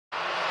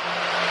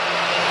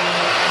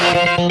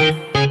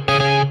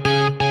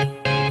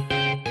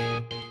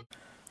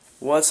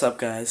What's up,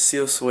 guys?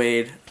 Seal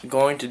Suede.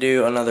 Going to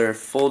do another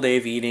full day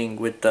of eating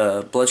with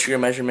the blood sugar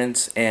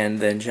measurements and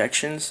the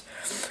injections.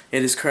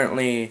 It is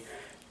currently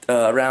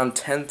around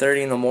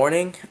 10:30 in the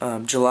morning,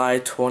 July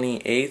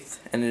 28th,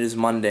 and it is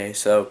Monday.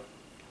 So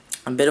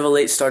a bit of a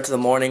late start to the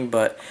morning,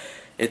 but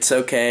it's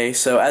okay.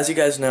 So as you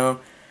guys know,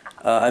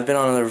 I've been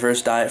on a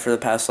reverse diet for the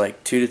past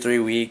like 2 to 3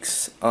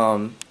 weeks.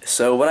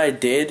 So what I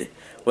did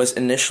was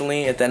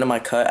initially at the end of my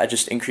cut, I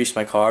just increased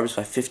my carbs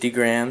by 50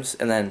 grams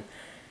and then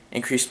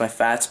increased my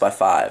fats by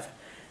 5.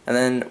 And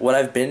then what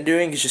I've been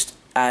doing is just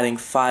adding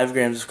 5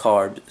 grams of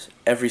carbs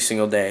every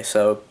single day.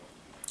 So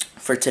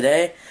for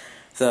today,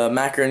 the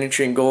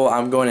macronutrient goal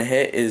I'm going to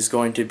hit is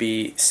going to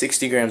be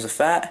 60 grams of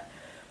fat,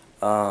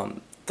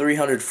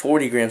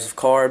 340 grams of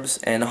carbs,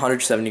 and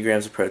 170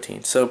 grams of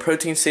protein. So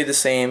protein stayed the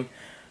same,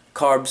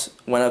 carbs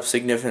went up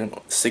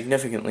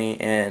significantly,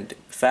 and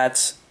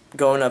fats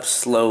going up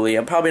slowly.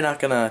 I'm probably not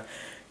going to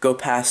go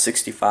past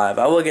 65.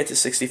 I will get to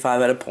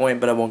 65 at a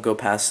point, but I won't go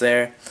past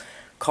there.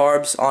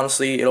 Carbs,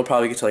 honestly, it'll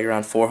probably get to like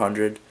around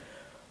 400.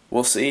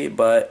 We'll see,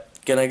 but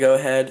gonna go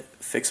ahead,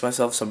 fix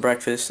myself some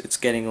breakfast. It's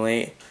getting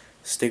late.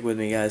 Stick with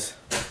me, guys.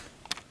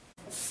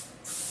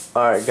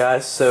 Alright,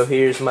 guys, so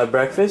here's my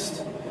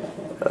breakfast.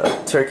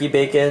 Turkey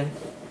bacon,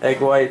 egg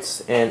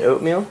whites, and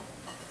oatmeal.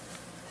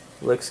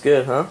 Looks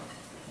good, huh?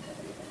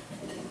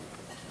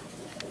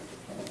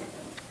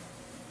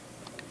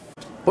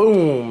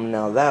 Boom!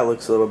 Now that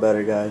looks a little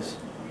better, guys.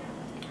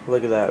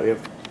 Look at that. We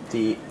have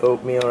the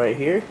oatmeal right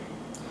here,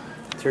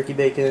 turkey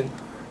bacon,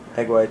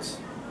 egg whites,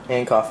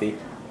 and coffee.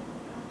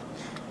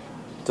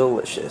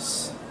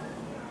 Delicious.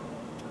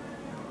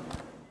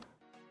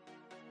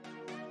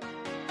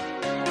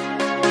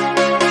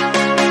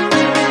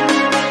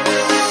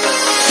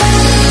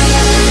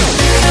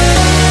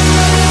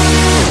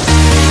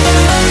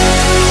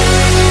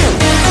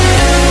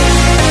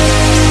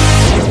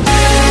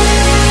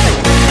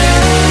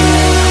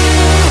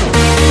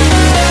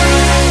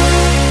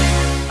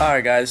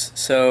 Alright, guys,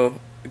 so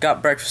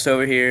got breakfast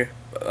over here.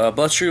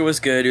 Blood sugar was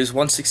good. It was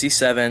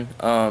 167.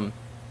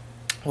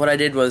 What I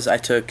did was I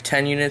took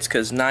 10 units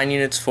because 9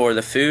 units for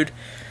the food.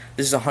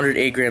 This is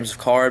 108 grams of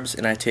carbs,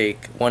 and I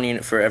take 1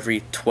 unit for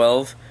every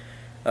 12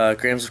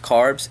 grams of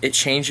carbs. It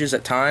changes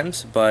at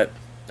times, but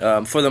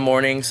for the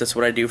mornings, that's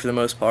what I do for the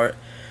most part.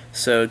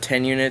 So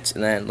 10 units,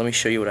 and then let me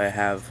show you what I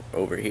have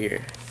over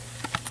here.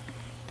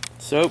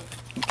 So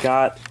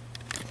got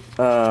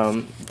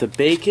the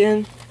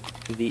bacon,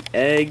 the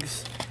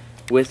eggs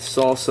with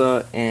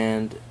salsa,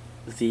 and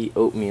the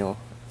oatmeal,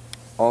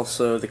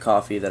 also the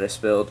coffee that I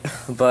spilled.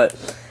 But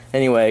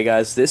anyway,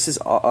 guys, this has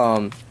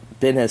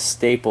been a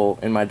staple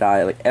in my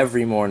diet, like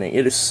every morning.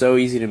 It is so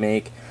easy to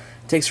make.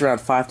 It takes around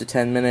 5 to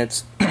 10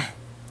 minutes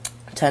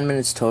 10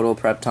 minutes total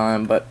prep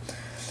time, but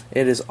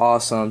it is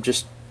awesome.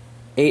 Just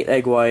 8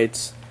 egg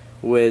whites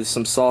with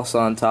some salsa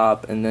on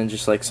top, and then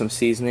just like some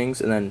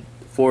seasonings, and then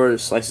 4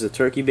 slices of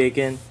turkey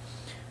bacon,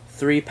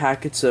 3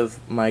 packets of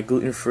my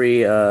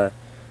gluten-free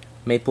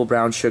maple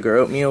brown sugar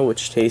oatmeal,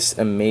 which tastes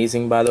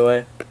amazing, by the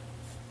way,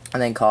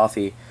 and then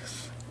coffee.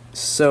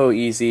 So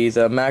easy.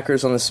 The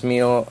macros on this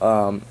meal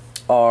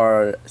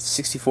are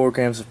 64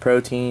 grams of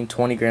protein,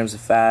 20 grams of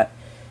fat,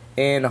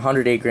 and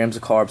 108 grams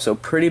of carbs. So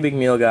pretty big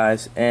meal,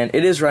 guys, and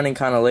it is running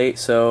kind of late,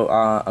 so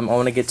I'm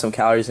going to get some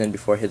calories in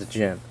before I hit the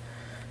gym.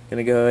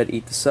 Gonna go ahead,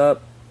 eat this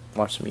up,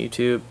 watch some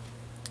YouTube.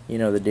 You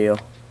know the deal.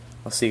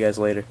 I'll see you guys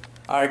later.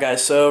 Alright,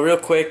 guys, so real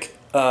quick,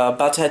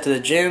 about to head to the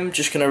gym.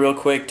 Just gonna real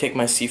quick take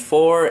my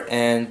C4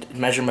 and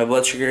measure my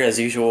blood sugar as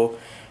usual.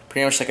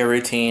 Pretty much like a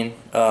routine.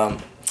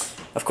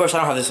 Of course, I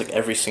don't have this like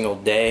every single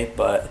day,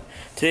 but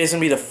today's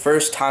gonna be the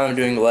first time I'm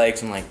doing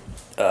legs in like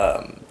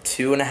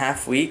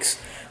 2.5 weeks.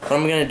 What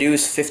I'm gonna do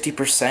is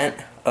 50%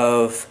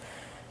 of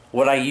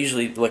what I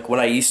usually what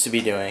I used to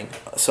be doing.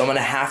 So I'm gonna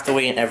half the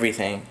weight and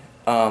everything.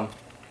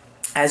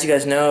 As you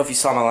guys know, if you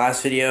saw my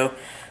last video,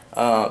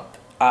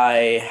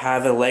 I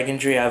have a leg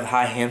injury. I have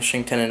high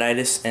hamstring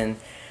tendonitis, and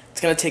it's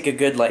gonna take a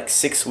good like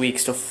 6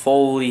 weeks to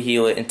fully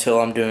heal it until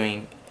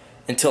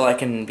I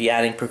can be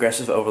adding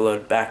progressive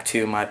overload back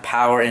to my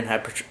power and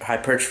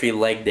hypertrophy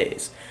leg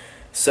days.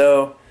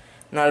 So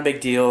not a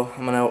big deal.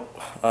 I'm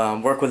gonna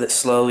work with it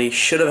slowly.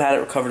 Should have had it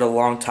recovered a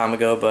long time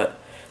ago, but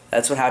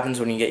that's what happens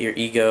when you get your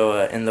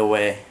ego in the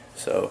way.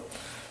 So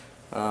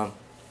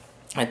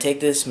I take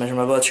this, measure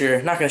my blood sugar.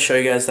 Not gonna show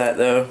you guys that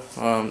though.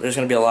 There's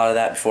gonna be a lot of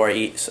that before I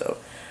eat, so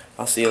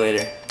I'll see you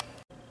later.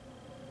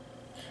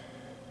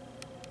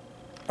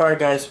 Alright,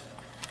 guys,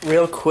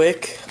 real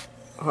quick,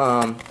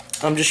 I'm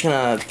just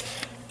gonna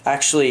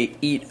actually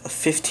eat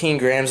 15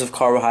 grams of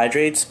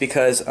carbohydrates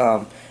because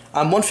I'm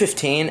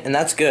 115 and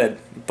that's good,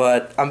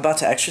 but I'm about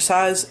to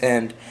exercise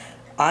and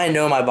I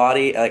know my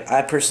body, like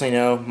I personally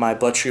know my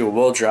blood sugar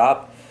will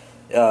drop,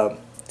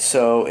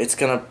 so it's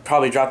gonna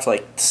probably drop to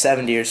like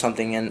 70 or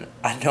something, and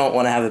I don't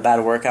want to have a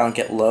bad workout and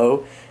get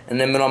low in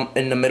the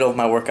middle of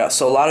my workout.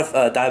 So a lot of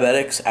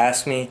diabetics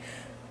ask me,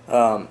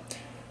 how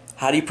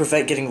How do you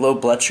prevent getting low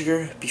blood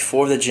sugar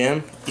before the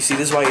gym? You see,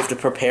 this is why you have to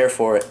prepare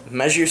for it.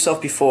 Measure yourself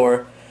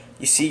before.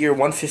 You see you're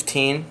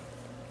 115.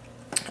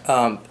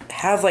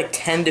 Have like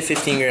 10 to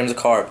 15 grams of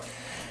carb.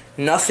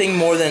 Nothing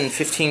more than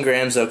 15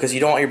 grams though, because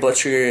you don't want your blood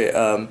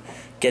sugar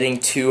getting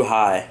too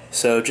high.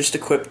 So just a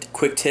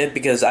quick tip,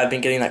 because I've been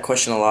getting that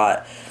question a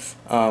lot.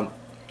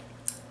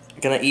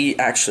 Gonna eat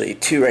actually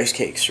 2 rice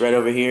cakes right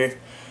over here.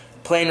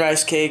 Plain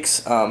rice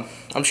cakes. I'm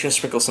just gonna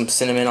sprinkle some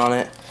cinnamon on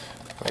it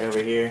right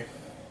over here.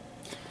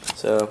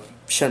 So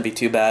shouldn't be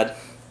too bad.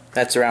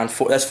 That's around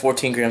that's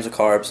 14 grams of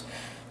carbs.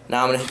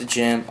 Now I'm gonna hit the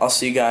gym. I'll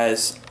see you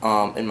guys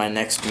in my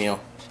next meal.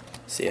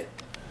 See ya.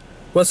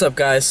 What's up,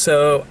 guys?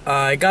 So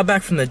I got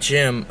back from the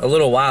gym a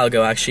little while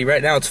ago. Actually,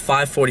 right now it's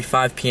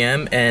 5:45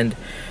 p.m. and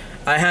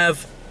I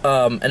have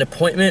an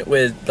appointment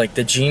with like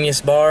the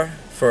Genius Bar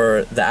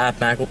for the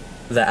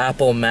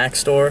Apple Mac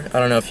store. I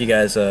don't know if you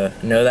guys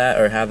know that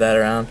or have that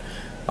around.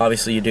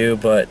 Obviously you do,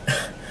 but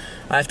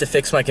I have to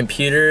fix my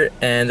computer,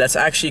 and that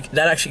actually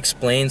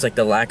explains like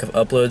the lack of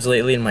uploads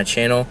lately in my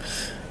channel.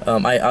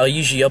 I'll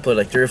usually upload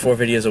like 3 or 4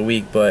 videos a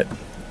week, but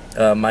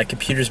my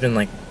computer's been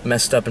like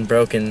messed up and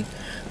broken,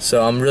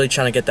 so I'm really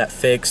trying to get that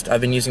fixed.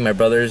 I've been using my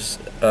brother's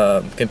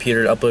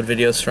computer to upload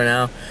videos for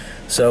now,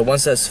 so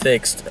once that's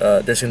fixed,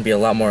 there's gonna be a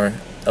lot more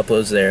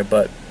uploads there.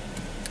 But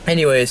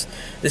anyways,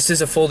 this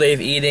is a full day of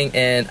eating,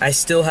 and I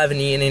still haven't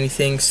eaten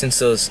anything since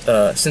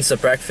the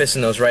breakfast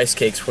and those rice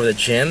cakes for the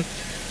gym.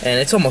 And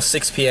it's almost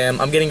 6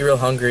 p.m. I'm getting real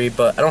hungry,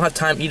 but I don't have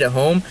time to eat at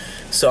home,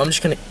 so I'm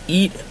just gonna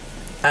eat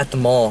at the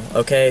mall.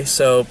 Okay,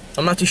 so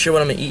I'm not too sure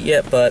what I'm gonna eat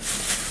yet, but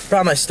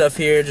brought my stuff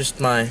here, just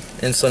my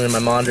insulin and my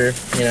monitor.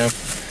 You know,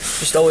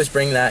 just always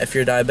bring that if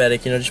you're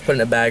diabetic. You know, just put it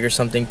in a bag or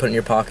something, put it in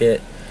your pocket.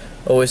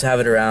 Always have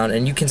it around,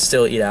 and you can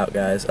still eat out,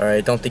 guys. All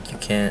right, don't think you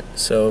can't.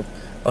 So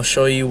I'll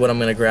show you what I'm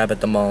gonna grab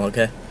at the mall.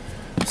 Okay,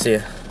 see ya.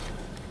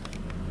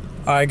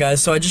 All right,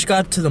 guys. So I just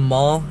got to the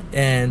mall,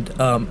 and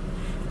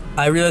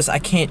I realized I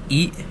can't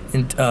eat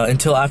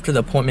until after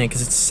the appointment,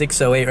 because it's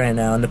 6:08 right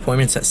now, and the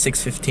appointment's at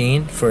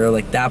 6:15 for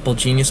like the Apple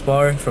Genius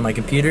Bar for my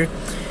computer.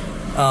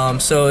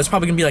 So it's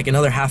probably gonna be like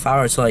another half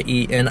hour till I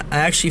eat, and I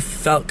actually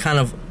felt kind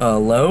of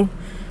low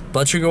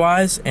blood sugar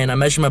wise, and I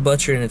measured my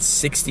blood sugar and it's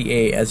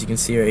 68, as you can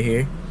see right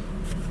here.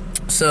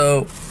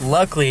 So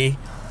luckily,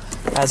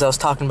 as I was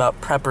talking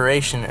about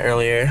preparation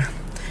earlier,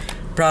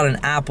 brought an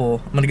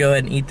apple. I'm gonna go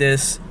ahead and eat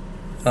this,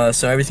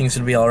 so everything's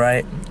gonna be all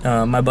right.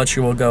 My blood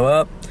sugar will go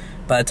up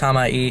by the time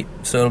I eat,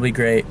 so it'll be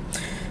great.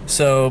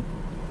 So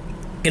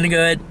gonna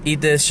go ahead,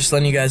 eat this, just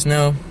letting you guys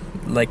know,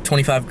 like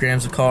 25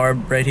 grams of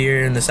carb right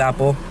here in this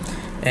apple,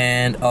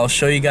 and I'll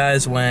show you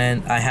guys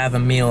when I have a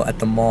meal at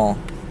the mall.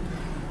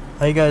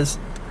 How you guys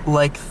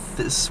like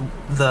this,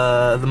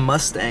 the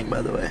Mustang,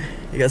 by the way?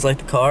 You guys like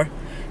the car?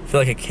 I feel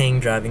like a king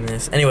driving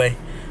this. Anyway,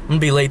 I'm gonna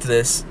be late to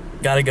this.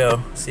 Gotta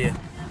go. See ya.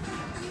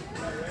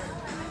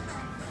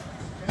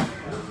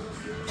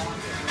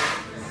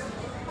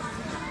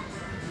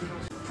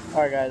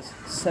 Alright guys,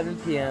 7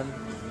 p.m.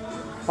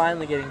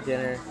 Finally getting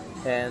dinner,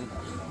 and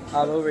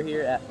I'm over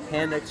here at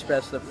Panda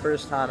Express for the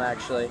first time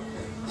actually.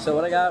 So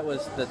what I got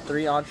was the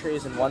 3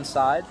 entrees and 1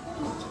 side.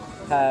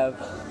 Have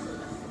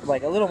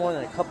like a little more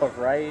than a cup of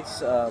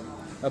rice, a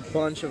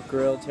bunch of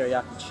grilled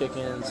teriyaki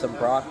chicken, some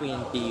broccoli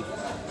and beef.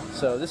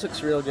 So this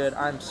looks real good.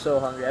 I'm so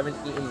hungry. I haven't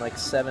eaten in like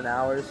 7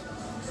 hours.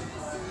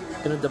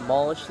 Gonna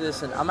demolish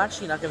this, and I'm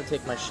actually not gonna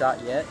take my shot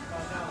yet.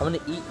 I'm gonna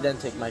eat then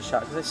take my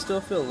shot, because I still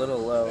feel a little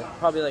low.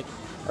 Probably like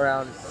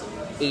around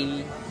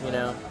 80, you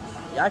know.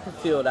 Yeah, I can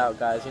feel it out,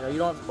 guys. You know, you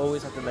don't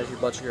always have to measure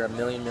blood sugar a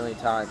million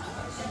times.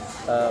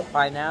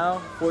 By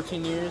now,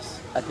 14 years,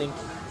 I think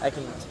I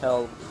can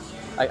tell,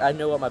 I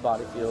know what my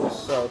body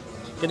feels. So,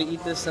 gonna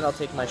eat this, and I'll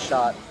take my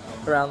shot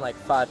around like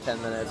 5-10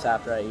 minutes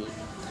after I eat.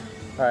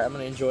 Alright, I'm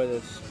gonna enjoy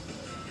this.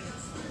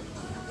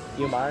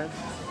 You mind?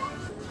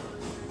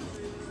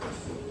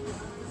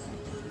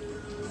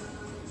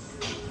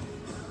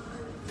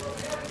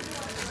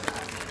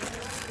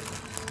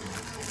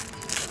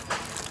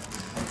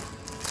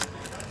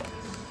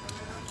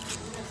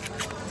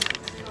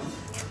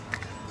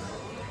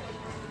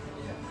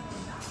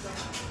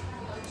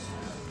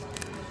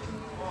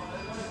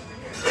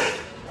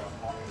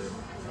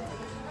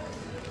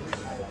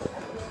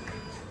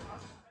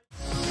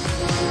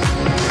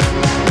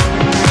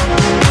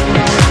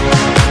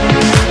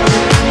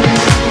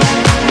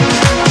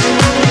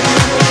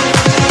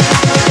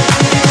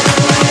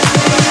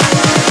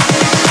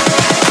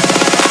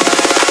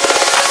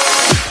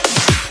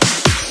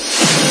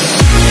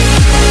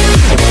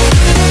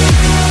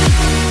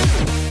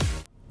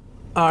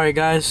 Alright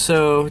guys,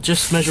 so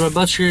just measured my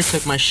blood sugar,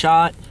 took my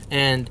shot,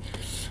 and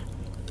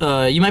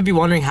you might be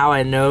wondering how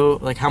I know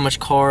like how much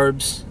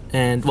carbs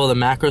and well the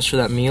macros for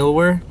that meal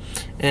were.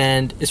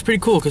 And it's pretty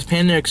cool because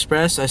Panda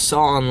Express, I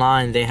saw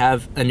online, they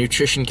have a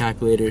nutrition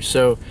calculator.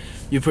 So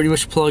you pretty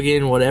much plug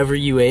in whatever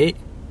you ate,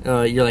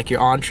 your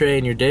entree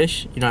and your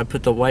dish. You know, I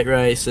put the white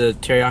rice, the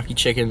teriyaki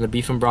chicken, the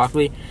beef and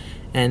broccoli,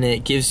 and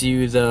it gives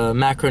you the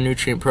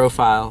macronutrient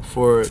profile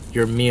for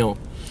your meal.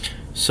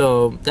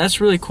 So that's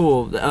really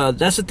cool.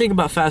 That's the thing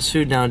about fast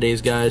food nowadays,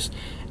 guys.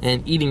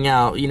 and eating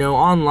out. You know,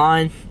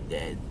 online,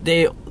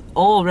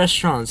 all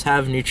restaurants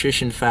have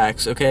nutrition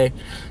facts, okay?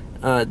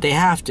 They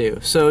have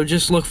to. So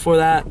just look for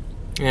that,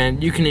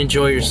 and you can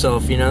enjoy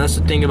yourself. You know, that's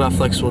the thing about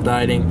flexible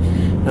dieting.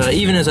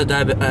 Even as a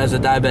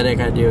diabetic,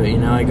 I do it. You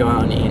know, I go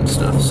out and eat and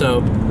stuff.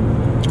 So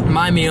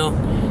my meal,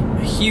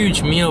 a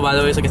huge meal by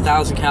the way, it's like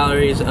 1,000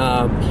 calories.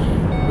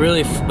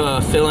 Really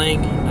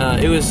filling.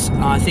 It was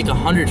I think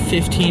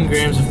 115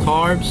 grams of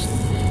carbs,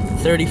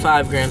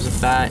 35 grams of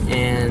fat,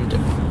 and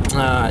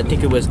I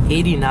think it was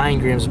 89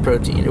 grams of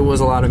protein. It was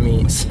a lot of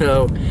meat.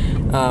 So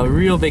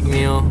real big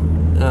meal,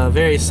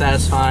 very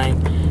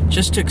satisfying.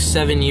 Just took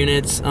 7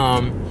 units.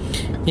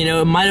 You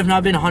know, it might have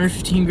not been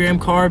 115 gram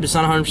carb. It's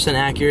not 100%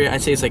 accurate.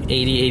 I'd say it's like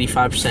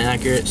 80-85%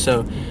 accurate.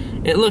 So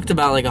it looked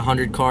about like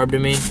 100 carb to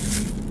me.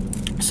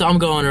 So I'm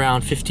going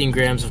around 15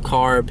 grams of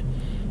carb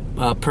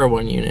per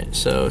 1 unit.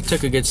 So it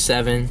took a good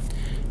 7.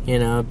 You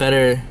know,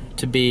 better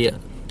to be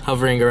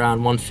hovering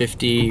around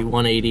 150,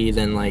 180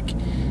 than like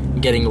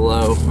getting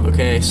low.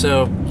 Okay,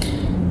 so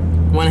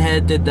went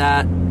ahead, did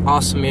that.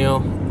 Awesome meal.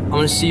 I'm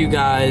gonna see you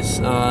guys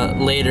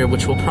later,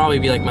 which will probably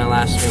be like my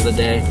last meal of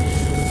the day.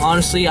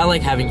 Honestly, I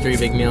like having 3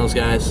 big meals,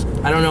 guys.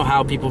 I don't know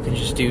how people can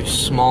just do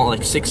small,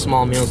 like 6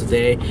 small meals a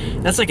day.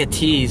 That's like a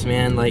tease,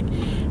 man. Like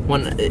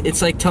when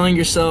it's like telling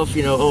yourself,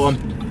 you know, oh,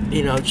 I'm,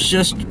 you know,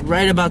 just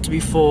right about to be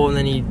full, and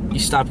then you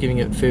stop giving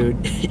it food,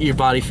 your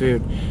body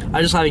food.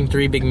 I'm just having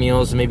 3 big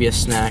meals and maybe a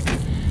snack.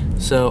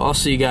 So I'll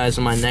see you guys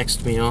on my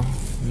next meal,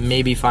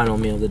 maybe final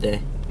meal of the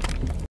day.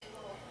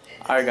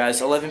 Alright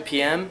guys, 11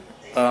 p.m.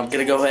 I'm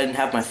gonna go ahead and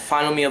have my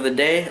final meal of the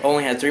day.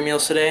 Only had 3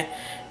 meals today,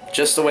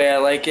 just the way I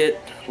like it.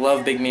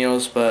 Love big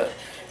meals, but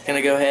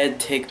gonna go ahead,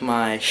 take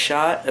my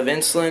shot of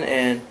insulin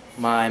and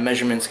my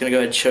measurements. Gonna go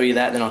ahead and show you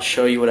that, then I'll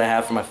show you what I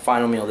have for my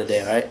final meal of the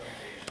day, alright?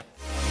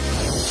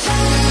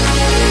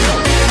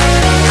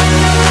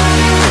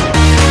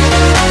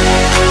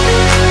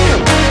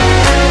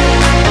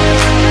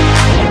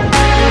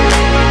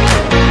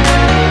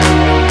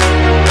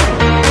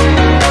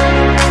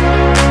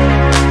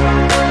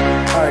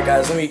 Alright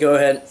guys, let me go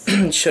ahead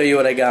and show you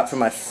what I got for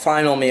my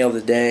final meal of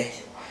the day.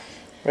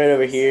 Right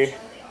over here,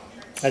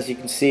 as you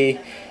can see.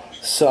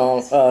 So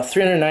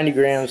 390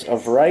 grams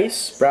of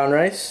rice, brown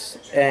rice,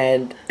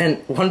 and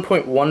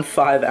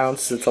 1.15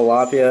 ounces of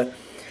tilapia,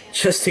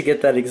 just to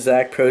get that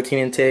exact protein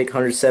intake,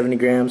 170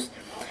 grams.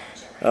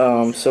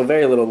 So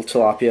very little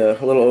tilapia,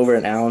 a little over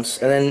an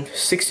ounce, and then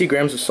 60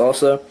 grams of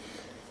salsa,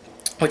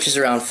 which is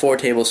around 4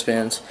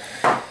 tablespoons.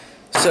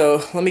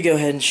 So let me go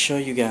ahead and show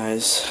you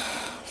guys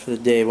for the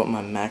day what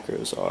my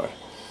macros are.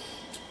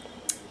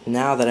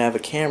 Now that I have a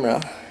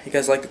camera, you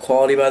guys like the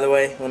quality, by the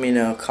way? Let me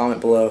know, comment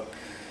below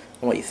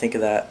on what you think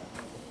of that.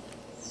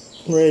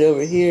 Right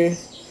over here,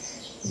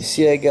 you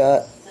see I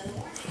got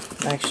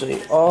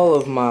actually all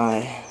of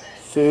my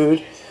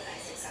food,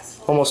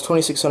 almost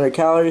 2,600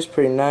 calories,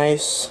 pretty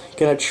nice.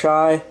 Gonna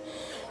try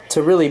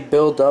to really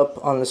build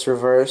up on this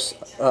reverse,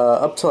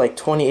 up to like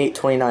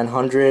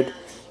 2,900,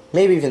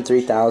 maybe even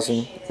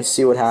 3,000, and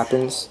see what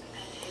happens.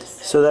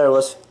 So there it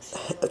was,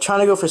 trying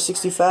to go for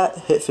 60 fat,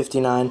 hit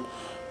 59.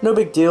 No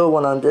big deal,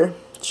 1 under.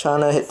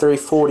 Trying to hit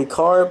 340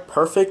 carb,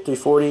 perfect,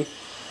 340.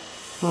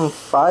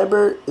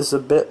 Fiber is a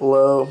bit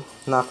low,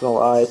 not gonna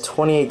lie,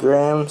 28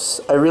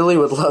 grams. I really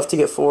would love to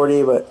get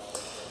 40, but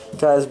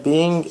guys,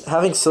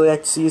 having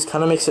celiac disease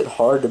kind of makes it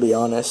hard, to be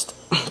honest,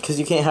 because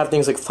you can't have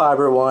things like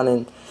Fiber One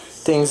and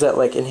things that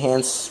like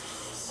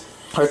enhance,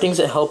 or things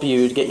that help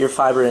you to get your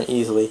fiber in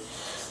easily.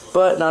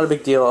 But not a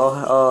big deal.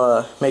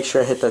 I'll make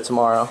sure I hit that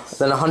tomorrow.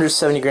 Then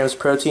 170 grams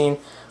protein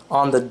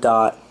on the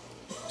dot.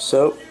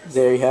 So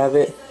there you have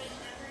it.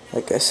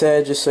 Like I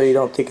said, just so you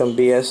don't think I'm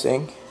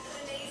BSing.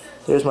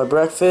 There's my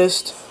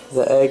breakfast.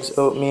 The eggs,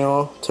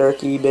 oatmeal,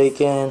 turkey,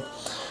 bacon.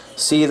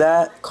 See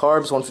that?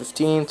 Carbs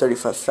 115,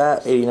 35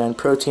 fat, 89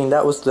 protein.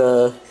 That was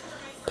the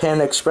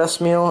Panda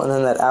Express meal. And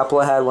then that apple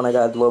I had when I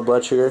got low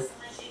blood sugar.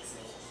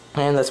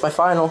 And that's my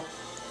final.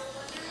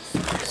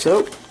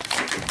 So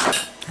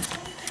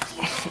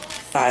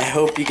I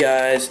hope you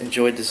guys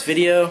enjoyed this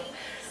video.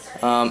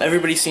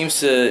 Everybody seems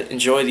to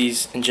enjoy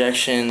these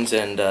injections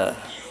and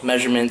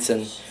measurements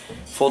and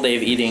full day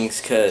of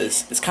eatings,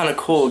 because it's kind of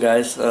cool,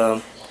 guys.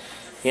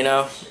 You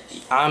know,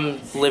 I'm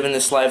living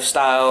this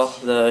lifestyle,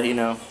 you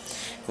know,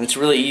 and it's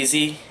really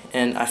easy,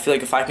 and I feel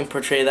like if I can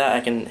portray that, I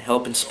can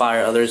help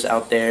inspire others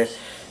out there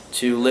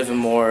to live a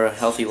more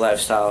healthy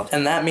lifestyle.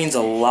 And that means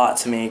a lot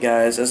to me,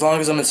 guys. As long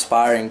as I'm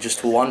inspiring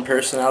just one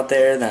person out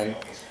there, then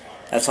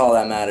that's all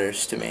that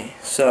matters to me.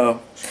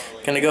 So,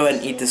 gonna go ahead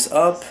and eat this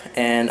up,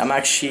 and I'm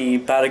actually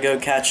about to go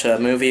catch a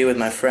movie with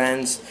my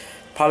friends.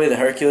 Probably the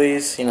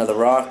Hercules, you know, The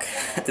Rock.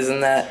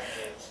 Isn't that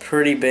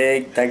pretty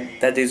big?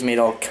 That dude's made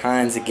all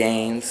kinds of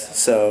gains.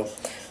 So,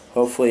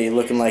 hopefully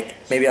looking like,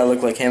 maybe I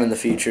look like him in the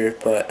future,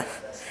 but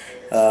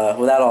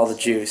without all the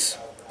juice.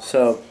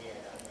 So,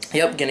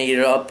 yep, gonna eat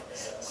it up.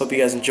 Hope you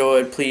guys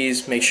enjoyed.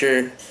 Please make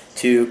sure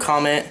to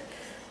comment,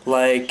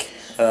 like,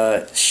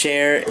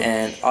 share,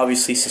 and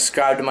obviously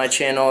subscribe to my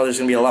channel. There's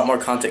gonna be a lot more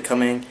content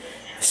coming,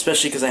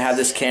 especially because I have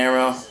this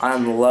camera.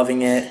 I'm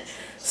loving it.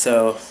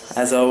 So,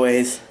 as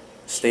always,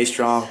 stay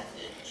strong.